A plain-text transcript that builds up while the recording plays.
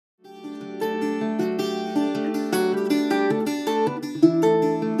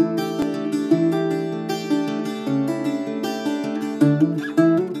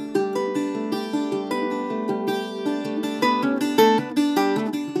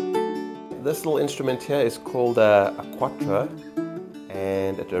This little instrument here is called a cuatro,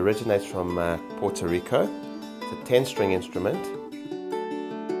 and it originates from Puerto Rico. It's a 10-string instrument.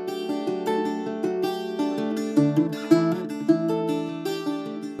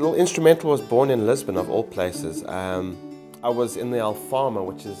 The little instrumental was born in Lisbon, of all places. I was in the Alfama,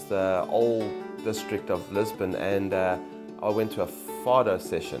 which is the old district of Lisbon, and I went to a fado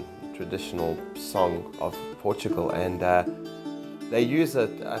session, a traditional song of Portugal, and they use a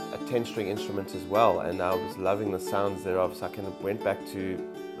 10-string instrument as well, and I was loving the sounds thereof, so I kind of went back to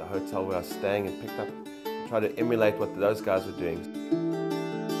the hotel where I was staying and picked up, tried to emulate what those guys were doing.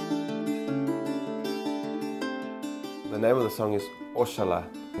 The name of the song is Oxalá,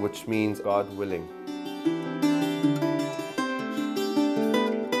 which means God willing.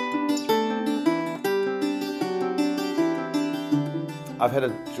 I've had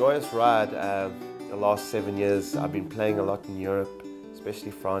a joyous ride the last 7 years. I've been playing a lot in Europe,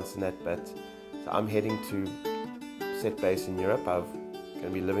 especially France and that, but so I'm heading to set base in Europe. I'm going to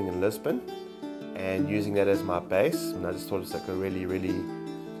be living in Lisbon and using that as my base, and I just thought it was like a really, really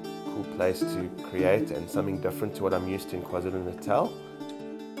cool place to create and something different to what I'm used to in KwaZulu-Natal.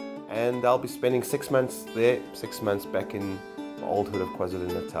 And I'll be spending 6 months there, 6 months back in the old hood of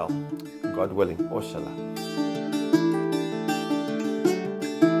KwaZulu-Natal. God willing, Oxalá.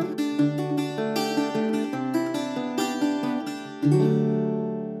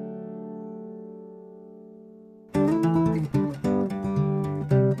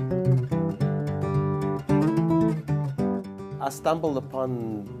 I stumbled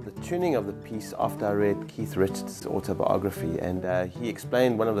upon the tuning of the piece after I read Keith Richards' autobiography, and he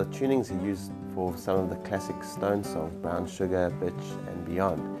explained one of the tunings he used for some of the classic Stone songs, Brown Sugar, Bitch and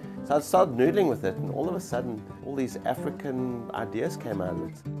Beyond. So I started noodling with it, and all of a sudden all these African ideas came out of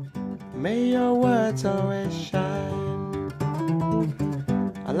it. May your words always shine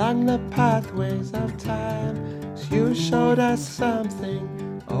along the pathways of time. You showed us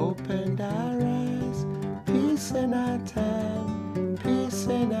something, opened our eyes. Peace in our time, peace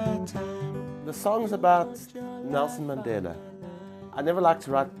in our time. The song's about Nelson Mandela. I never like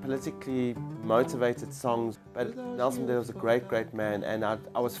to write politically motivated songs, but Nelson Mandela was a great, great man, and I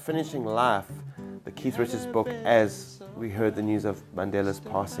was finishing Life, the Keith Richards book, as we heard the news of Mandela's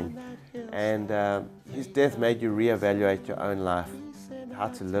passing. And his death made you reevaluate your own life, how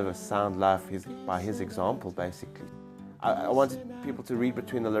to live a sound life by his example, basically. I wanted people to read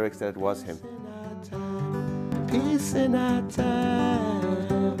between the lyrics that it was him. Peace in our time.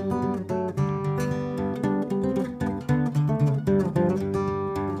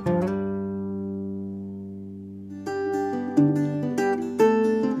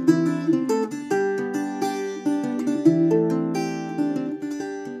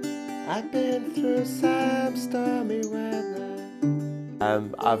 I've been through some stormy weather.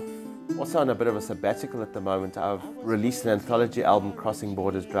 I've also on a bit of a sabbatical at the moment. I've released an anthology album, Crossing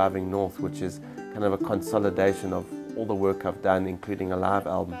Borders, Driving North, which is kind of a consolidation of all the work I've done, including a live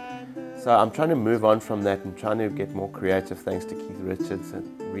album. So I'm trying to move on from that and trying to get more creative thanks to Keith Richards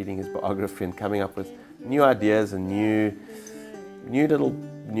and reading his biography and coming up with new ideas and new little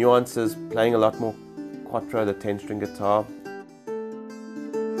nuances, playing a lot more cuatro, the 10-string guitar.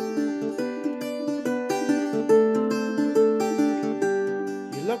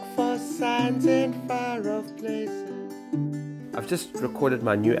 You look for signs in far-off places. I've just recorded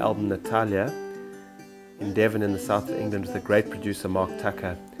my new album, Natalia, in Devon in the south of England with the great producer Mark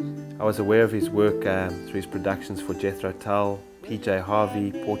Tucker. I was aware of his work through his productions for Jethro Tull, PJ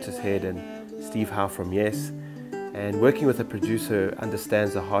Harvey, Portishead and Steve Howe from Yes. And working with a producer who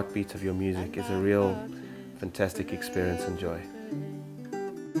understands the heartbeat of your music is a real fantastic experience and joy.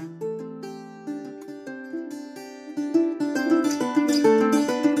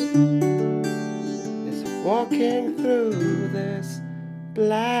 Walking through this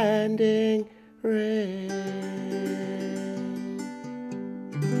blinding rain.